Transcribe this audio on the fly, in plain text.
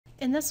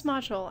In this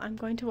module, I'm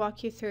going to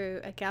walk you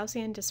through a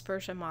Gaussian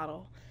dispersion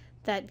model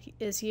that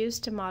is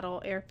used to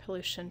model air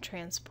pollution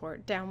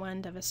transport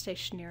downwind of a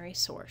stationary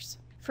source.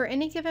 For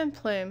any given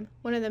plume,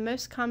 one of the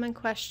most common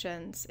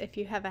questions if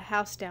you have a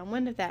house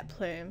downwind of that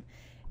plume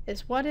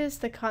is what is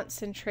the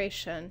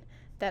concentration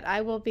that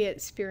I will be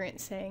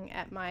experiencing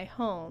at my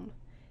home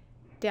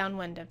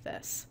downwind of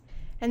this?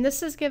 And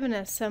this is given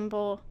a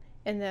symbol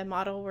in the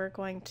model we're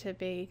going to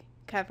be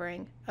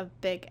covering of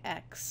big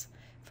X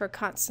for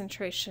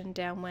concentration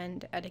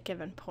downwind at a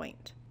given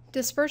point.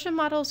 Dispersion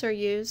models are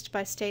used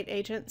by state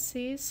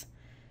agencies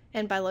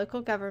and by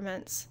local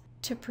governments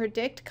to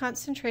predict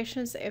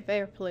concentrations of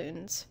air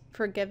pollutants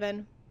for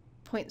given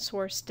point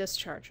source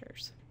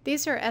dischargers.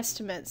 These are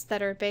estimates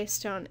that are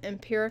based on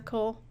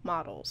empirical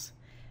models.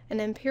 An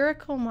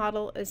empirical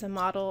model is a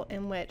model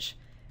in which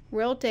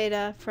real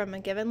data from a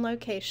given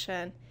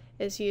location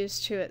is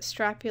used to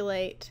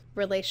extrapolate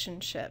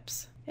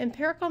relationships.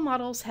 Empirical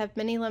models have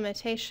many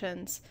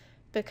limitations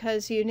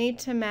because you need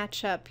to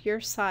match up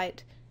your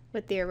site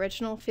with the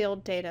original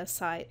field data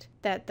site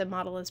that the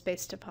model is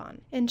based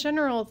upon. In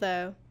general,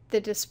 though,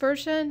 the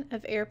dispersion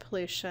of air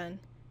pollution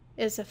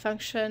is a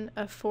function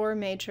of four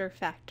major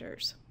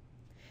factors.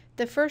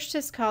 The first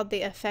is called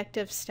the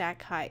effective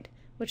stack height,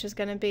 which is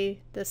going to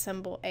be the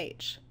symbol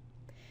H.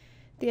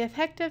 The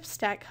effective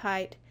stack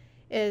height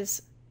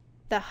is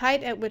the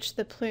height at which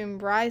the plume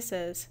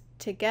rises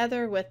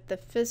together with the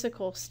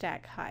physical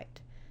stack height.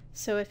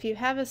 So if you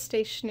have a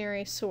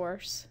stationary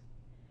source,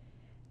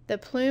 the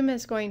plume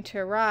is going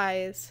to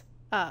rise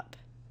up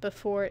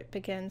before it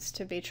begins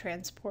to be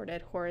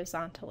transported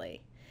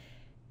horizontally.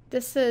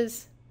 This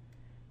is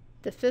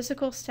the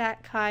physical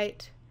stack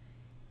height,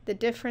 the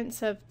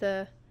difference of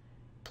the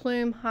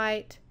plume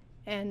height,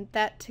 and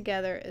that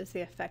together is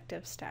the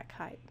effective stack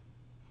height.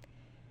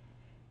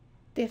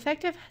 The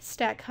effective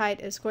stack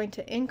height is going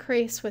to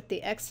increase with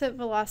the exit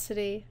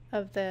velocity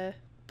of the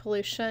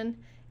pollution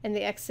and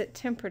the exit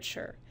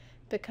temperature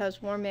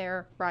because warm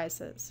air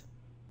rises.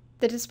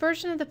 The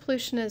dispersion of the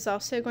pollution is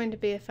also going to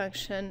be a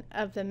function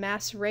of the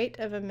mass rate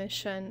of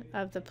emission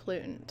of the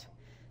pollutant.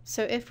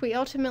 So if we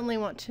ultimately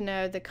want to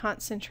know the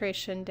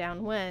concentration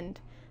downwind,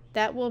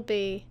 that will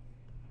be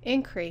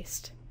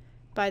increased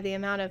by the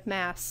amount of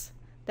mass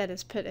that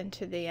is put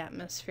into the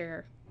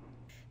atmosphere.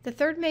 The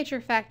third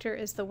major factor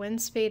is the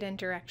wind speed and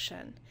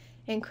direction.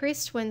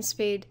 Increased wind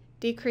speed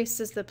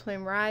decreases the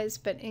plume rise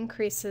but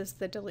increases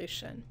the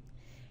dilution.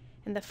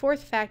 And the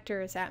fourth factor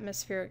is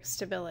atmospheric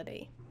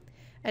stability.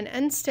 An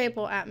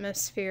unstable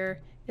atmosphere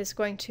is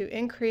going to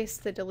increase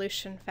the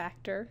dilution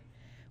factor,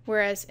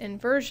 whereas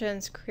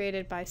inversions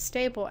created by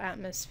stable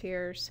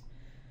atmospheres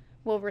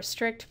will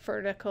restrict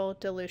vertical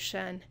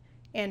dilution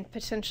and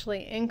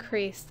potentially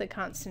increase the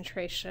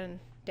concentration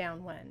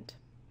downwind.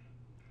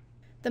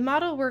 The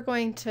model we're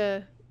going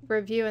to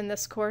review in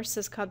this course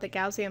is called the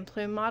Gaussian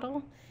plume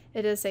model.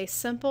 It is a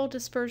simple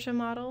dispersion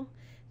model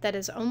that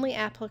is only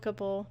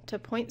applicable to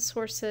point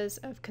sources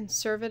of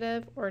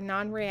conservative or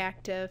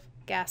non-reactive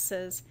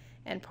gases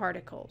and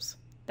particles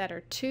that are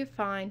too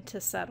fine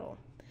to settle.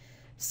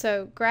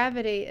 So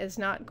gravity is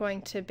not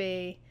going to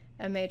be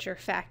a major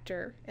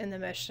factor in the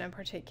motion of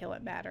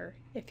particulate matter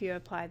if you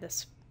apply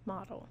this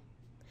model.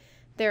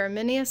 There are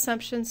many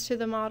assumptions to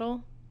the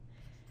model.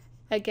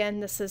 Again,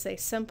 this is a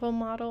simple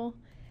model,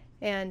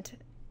 and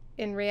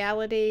in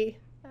reality,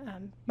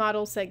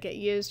 models that get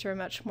used are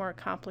much more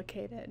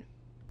complicated.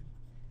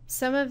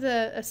 Some of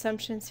the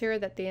assumptions here are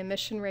that the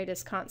emission rate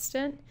is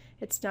constant.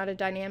 It's not a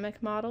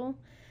dynamic model.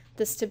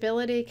 The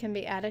stability can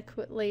be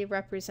adequately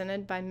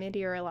represented by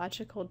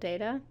meteorological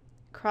data.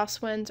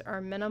 Crosswinds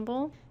are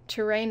minimal.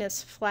 Terrain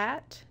is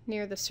flat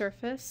near the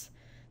surface.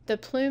 The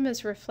plume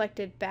is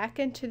reflected back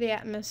into the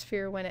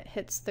atmosphere when it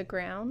hits the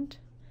ground.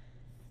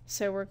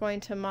 So we're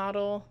going to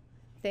model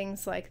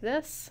things like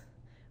this,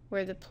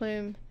 where the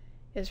plume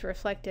is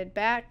reflected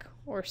back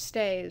or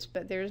stays,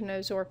 but there's no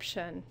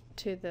absorption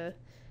to the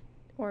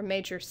or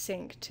major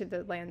sink to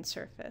the land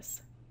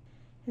surface.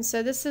 And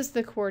so this is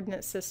the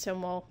coordinate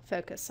system we'll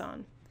focus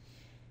on.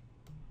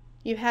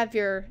 You have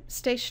your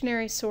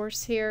stationary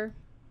source here.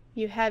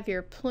 You have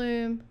your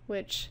plume,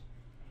 which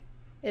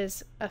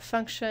is a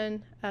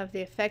function of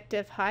the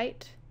effective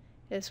height,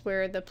 is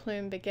where the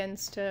plume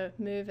begins to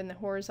move in the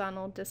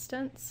horizontal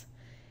distance.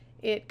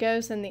 It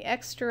goes in the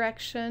X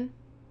direction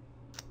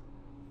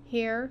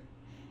here.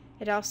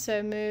 It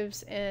also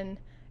moves in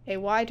a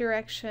Y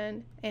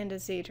direction and a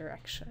Z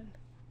direction.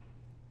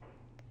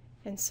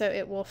 And so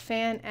it will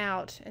fan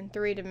out in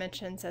 3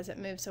 dimensions as it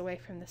moves away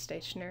from the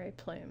stationary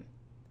plume.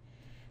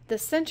 The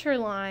center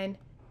line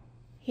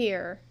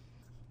here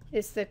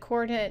is the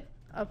coordinate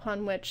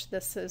upon which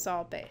this is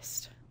all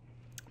based.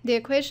 The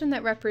equation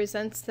that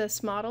represents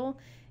this model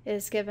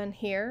is given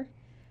here.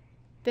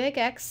 Big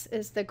X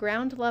is the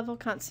ground level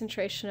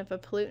concentration of a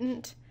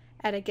pollutant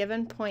at a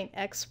given point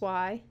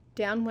XY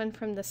downwind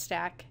from the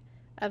stack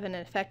of an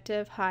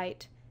effective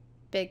height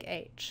big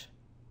H.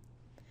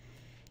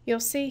 You'll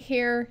see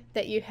here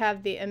that you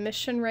have the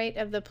emission rate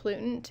of the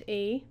pollutant,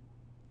 E.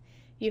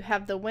 You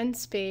have the wind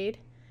speed,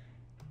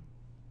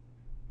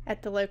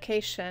 at the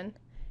location,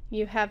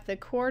 you have the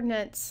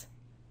coordinates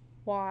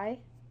y,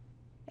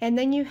 and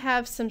then you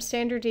have some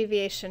standard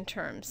deviation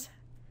terms,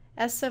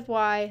 s of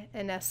y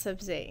and s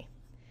of z.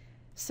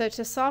 So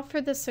to solve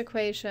for this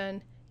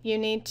equation, you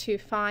need to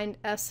find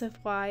s of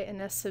y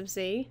and s of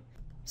z.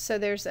 So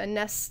there's a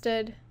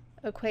nested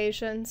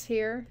equations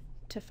here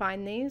to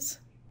find these.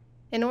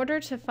 In order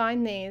to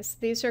find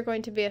these are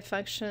going to be a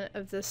function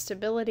of the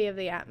stability of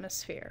the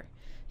atmosphere.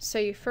 So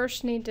you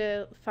first need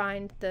to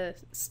find the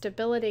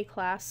stability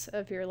class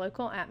of your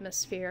local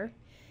atmosphere.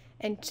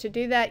 And to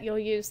do that, you'll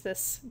use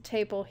this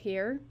table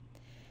here,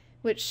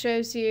 which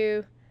shows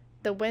you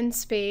the wind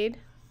speed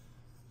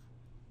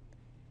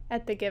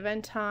at the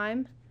given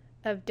time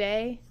of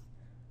day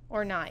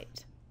or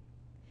night.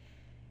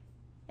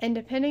 And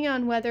depending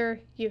on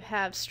whether you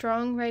have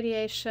strong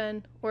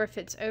radiation or if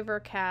it's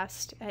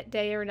overcast at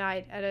day or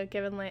night at a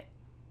given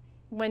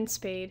wind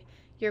speed,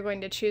 you're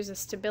going to choose a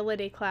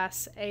stability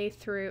class A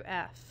through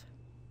F.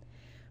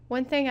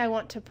 One thing I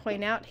want to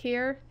point out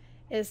here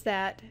is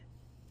that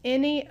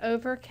any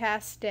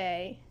overcast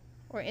day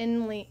or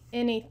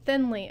any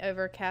thinly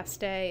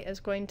overcast day is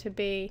going to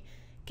be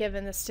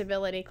given the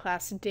stability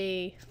class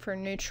D for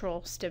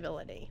neutral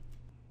stability.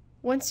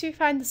 Once you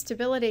find the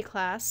stability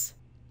class,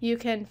 you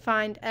can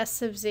find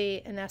S of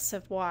Z and S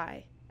of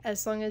Y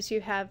as long as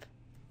you have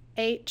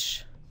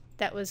H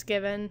that was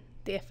given,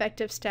 the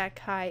effective stack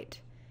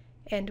height,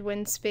 and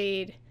wind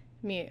speed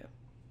mu.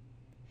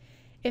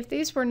 If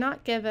these were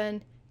not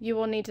given, you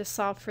will need to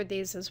solve for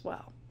these as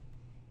well.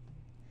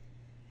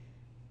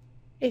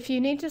 If you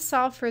need to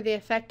solve for the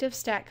effective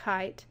stack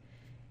height,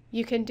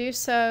 you can do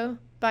so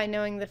by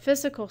knowing the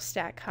physical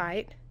stack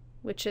height,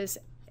 which is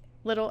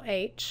little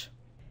h,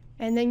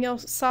 and then you'll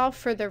solve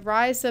for the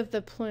rise of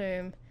the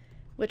plume,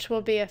 which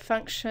will be a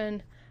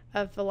function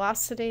of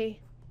velocity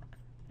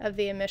of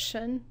the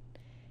emission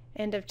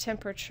and of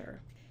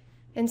temperature.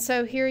 And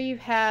so here you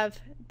have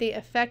the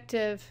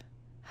effective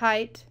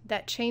height,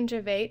 that change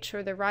of h,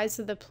 or the rise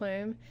of the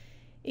plume,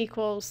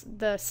 equals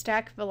the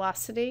stack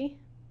velocity,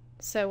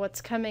 so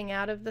what's coming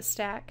out of the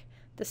stack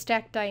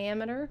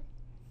diameter,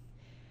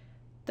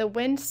 the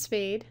wind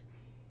speed,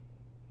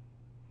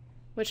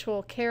 which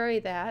will carry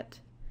that,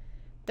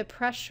 the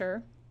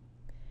pressure,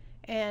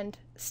 and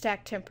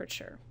stack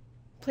temperature.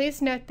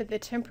 Please note that the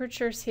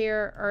temperatures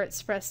here are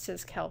expressed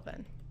as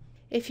Kelvin.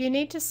 If you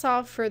need to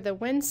solve for the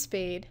wind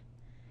speed,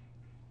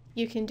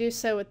 you can do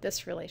so with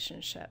this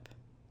relationship.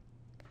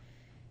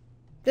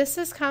 This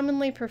is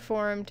commonly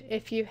performed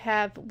if you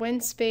have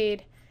wind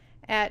speed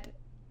at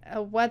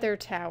a weather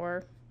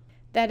tower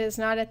that is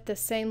not at the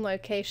same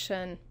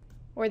location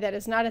or that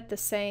is not at the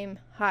same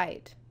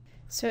height.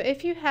 So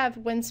if you have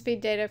wind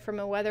speed data from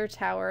a weather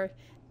tower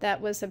that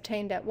was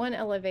obtained at one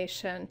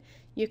elevation,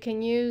 you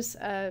can use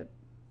a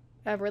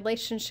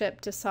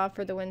relationship to solve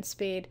for the wind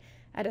speed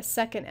at a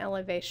second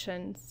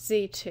elevation,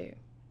 Z2.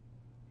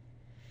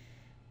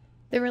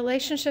 The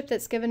relationship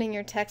that's given in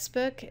your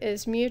textbook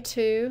is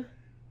mu2,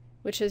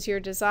 which is your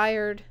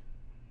desired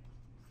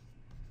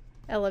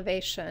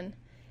elevation,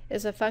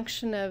 is a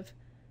function of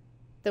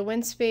the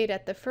wind speed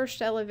at the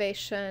first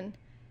elevation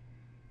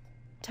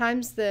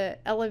times the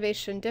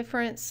elevation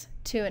difference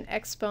to an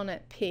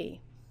exponent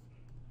p.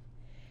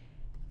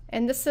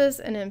 And this is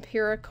an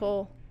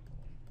empirical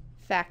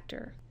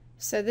factor.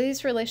 So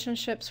these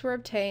relationships were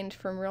obtained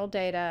from real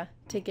data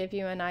to give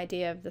you an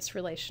idea of this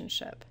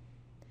relationship.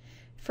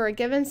 For a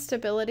given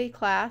stability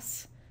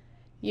class,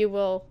 you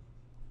will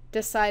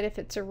decide if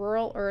it's a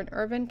rural or an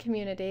urban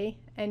community,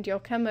 and you'll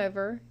come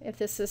over. If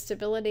this is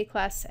stability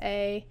class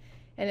A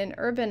in an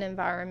urban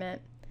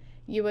environment,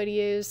 you would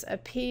use a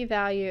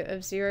p-value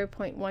of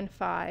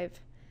 0.15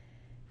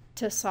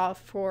 to solve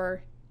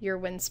for your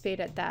wind speed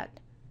at that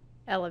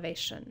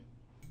elevation.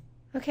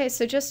 Okay,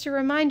 so just to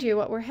remind you,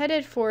 what we're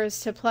headed for is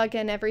to plug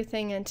in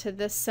everything into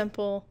this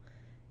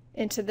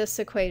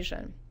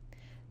equation.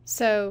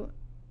 So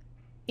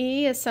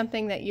E is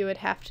something that you would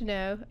have to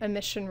know,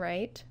 emission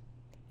rate,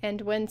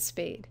 and wind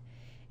speed.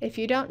 If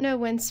you don't know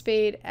wind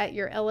speed at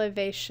your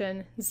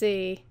elevation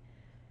Z,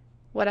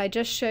 what I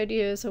just showed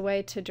you is a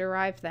way to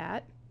derive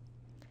that.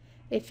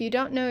 If you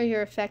don't know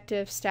your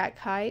effective stack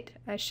height,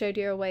 I showed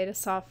you a way to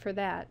solve for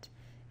that.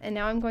 And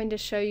now I'm going to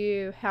show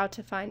you how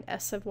to find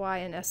S of Y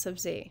and S of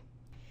Z.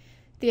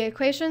 The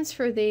equations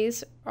for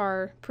these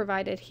are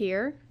provided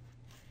here.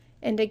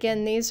 And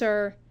again, these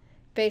are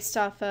based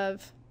off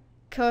of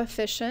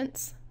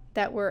coefficients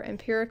that were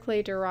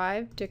empirically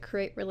derived to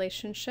create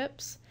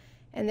relationships,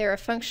 and they're a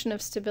function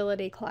of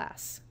stability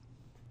class.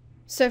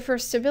 So for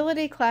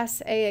stability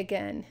class A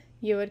again,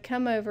 you would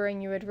come over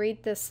and you would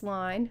read this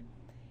line,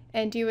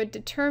 and you would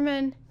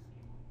determine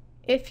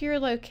if your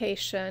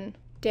location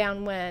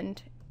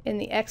downwind in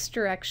the x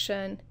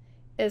direction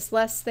is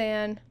less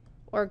than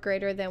or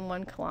greater than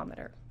 1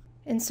 kilometer.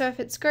 And so if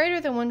it's greater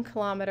than 1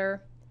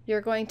 kilometer,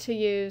 you're going to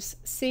use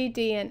C,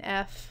 D, and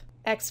F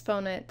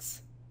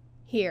exponents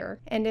here.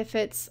 And if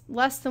it's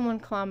less than 1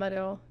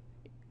 kilometer,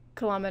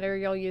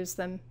 you'll use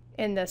them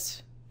in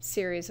this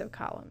series of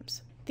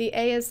columns. The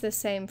A is the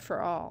same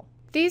for all.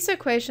 These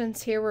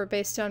equations here were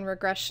based on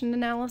regression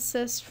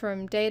analysis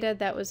from data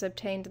that was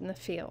obtained in the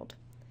field.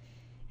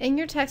 In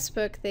your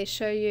textbook, they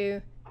show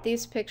you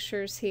these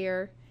pictures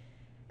here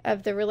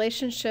of the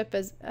relationship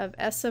of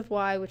S of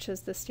y, which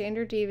is the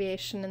standard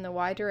deviation in the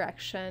y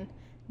direction,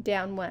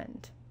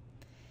 downwind.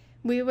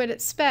 We would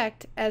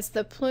expect as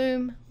the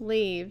plume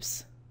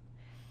leaves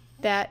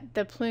that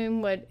the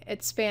plume would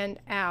expand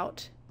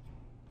out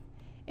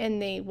in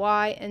the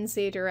y and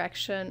z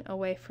direction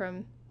away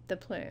from the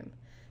plume.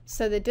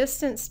 So the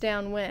distance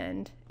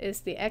downwind is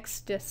the x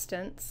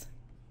distance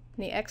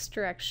in the x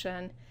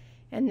direction,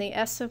 and the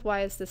S of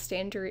y is the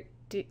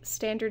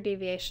standard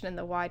deviation in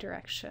the y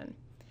direction.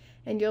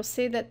 And you'll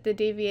see that the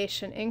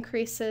deviation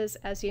increases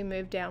as you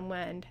move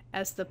downwind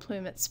as the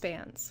plume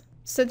expands.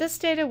 So this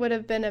data would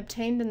have been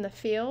obtained in the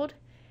field,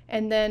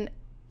 and then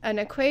an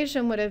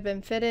equation would have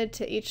been fitted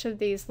to each of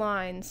these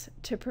lines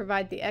to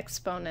provide the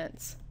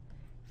exponents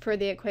for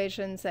the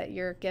equations that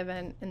you're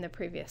given in the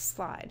previous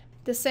slide.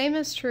 The same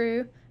is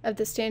true of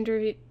the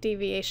standard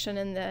deviation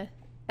in the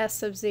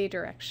S of z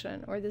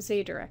direction, or the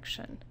z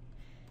direction.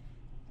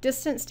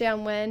 Distance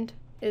downwind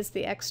is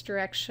the x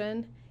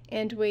direction,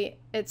 and we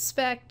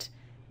expect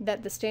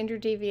that the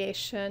standard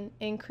deviation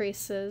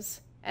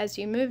increases as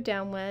you move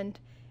downwind,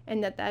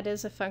 and that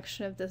is a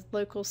function of the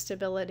local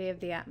stability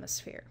of the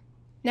atmosphere.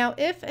 Now,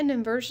 if an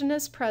inversion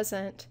is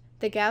present,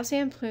 the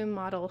Gaussian plume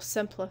model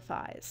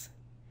simplifies.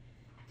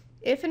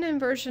 If an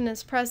inversion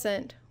is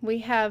present, we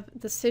have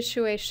the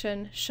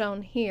situation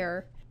shown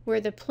here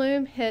where the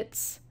plume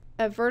hits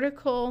a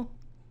vertical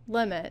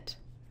limit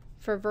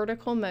for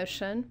vertical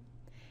motion,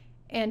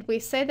 and we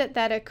say that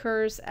that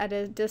occurs at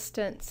a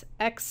distance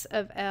x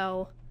of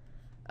L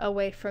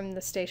away from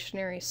the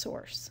stationary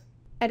source.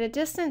 At a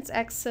distance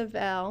x of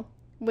L,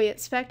 we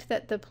expect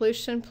that the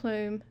pollution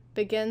plume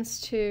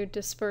begins to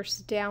disperse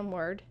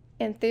downward,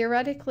 and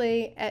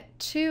theoretically at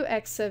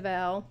 2x of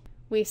L,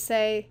 we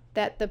say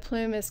that the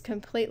plume is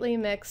completely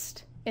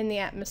mixed in the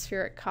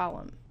atmospheric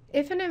column.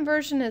 If an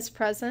inversion is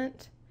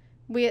present,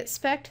 we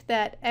expect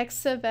that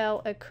x of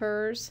L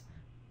occurs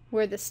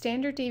where the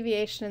standard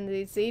deviation in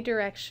the z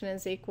direction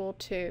is equal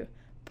to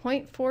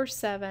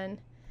 0.47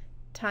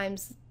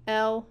 times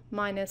L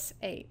minus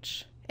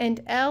h.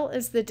 And L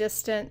is the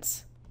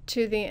distance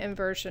to the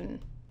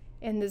inversion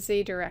in the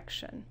z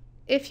direction.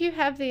 If you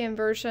have the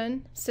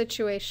inversion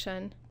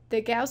situation,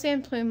 the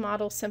Gaussian plume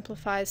model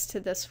simplifies to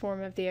this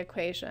form of the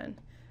equation,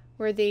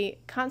 where the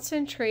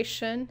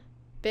concentration,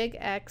 big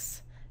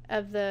X,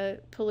 of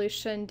the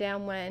pollution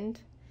downwind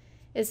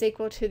is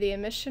equal to the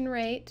emission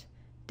rate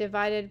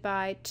divided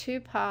by 2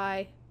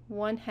 pi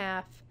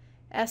 1/2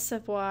 S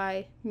of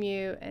y,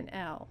 mu, and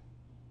L.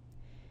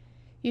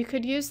 You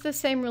could use the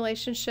same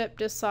relationship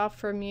to solve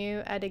for mu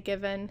at a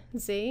given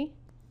z,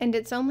 and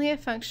it's only a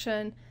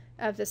function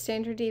of the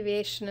standard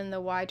deviation in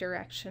the y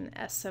direction,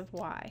 S of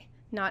y,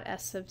 not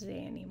S of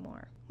z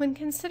anymore. When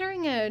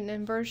considering an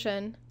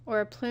inversion,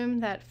 or a plume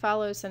that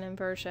follows an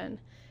inversion,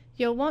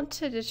 you'll want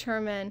to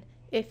determine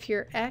if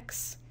your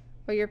x,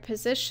 or your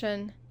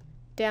position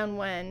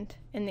downwind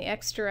in the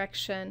x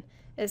direction,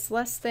 is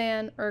less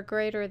than or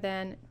greater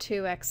than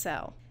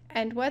 2xl.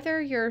 And whether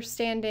you're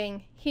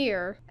standing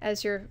here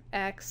as your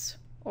x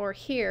or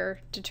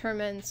here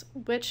determines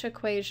which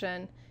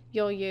equation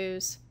you'll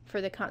use for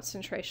the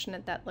concentration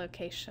at that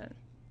location.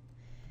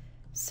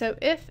 So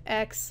if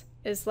x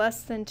is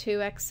less than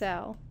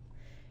 2xl,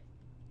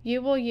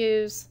 you will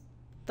use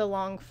the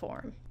long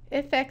form.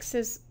 If x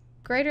is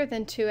greater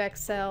than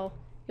 2xl,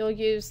 you'll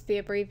use the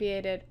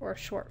abbreviated or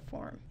short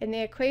form. And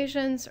the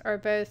equations are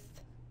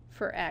both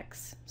for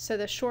x, so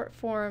the short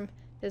form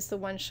is the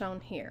one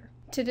shown here.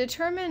 To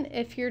determine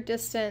if your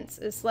distance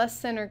is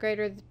less than or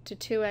greater to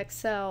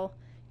 2xl,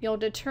 you'll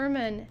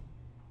determine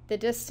the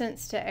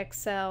distance to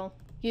xl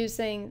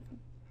using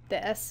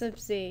the S of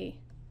z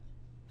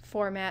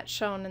format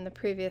shown in the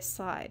previous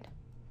slide.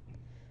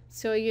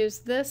 So we'll use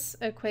this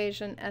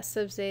equation, S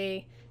of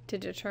z, to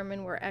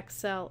determine where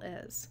xl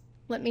is.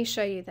 Let me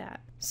show you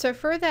that. So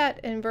for that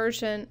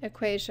inversion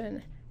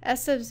equation,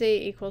 S of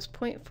z equals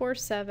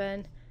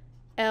 0.47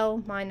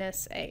 L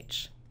minus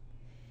h.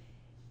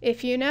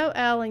 If you know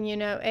L and you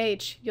know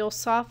h, you'll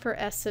solve for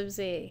S of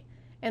z.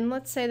 And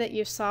let's say that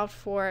you've solved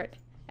for it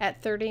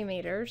at 30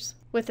 meters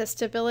with a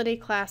stability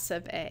class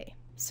of A.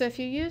 So if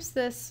you use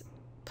this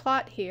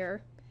plot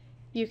here,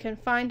 you can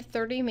find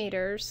 30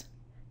 meters,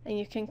 and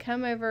you can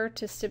come over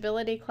to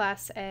stability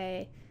class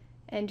A,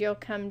 and you'll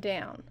come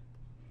down.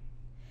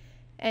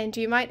 And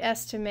you might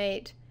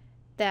estimate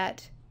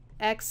that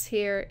x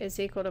here is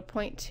equal to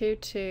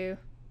 0.22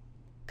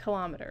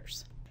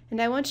 kilometers.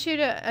 And I want you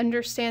to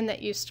understand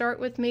that you start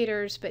with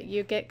meters, but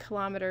you get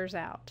kilometers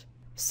out.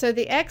 So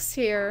the x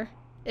here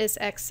is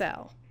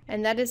xl,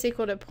 and that is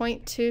equal to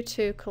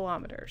 0.22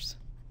 kilometers.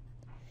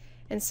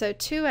 And so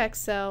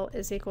 2xl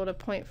is equal to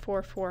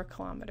 0.44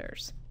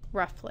 kilometers,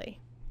 roughly.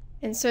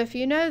 And so if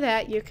you know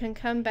that, you can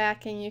come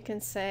back and you can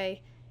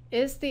say,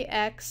 is the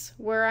x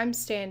where I'm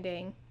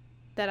standing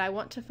that I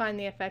want to find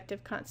the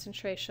effective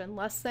concentration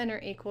less than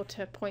or equal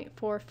to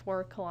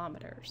 0.44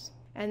 kilometers?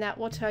 and that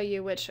will tell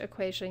you which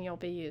equation you'll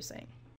be using.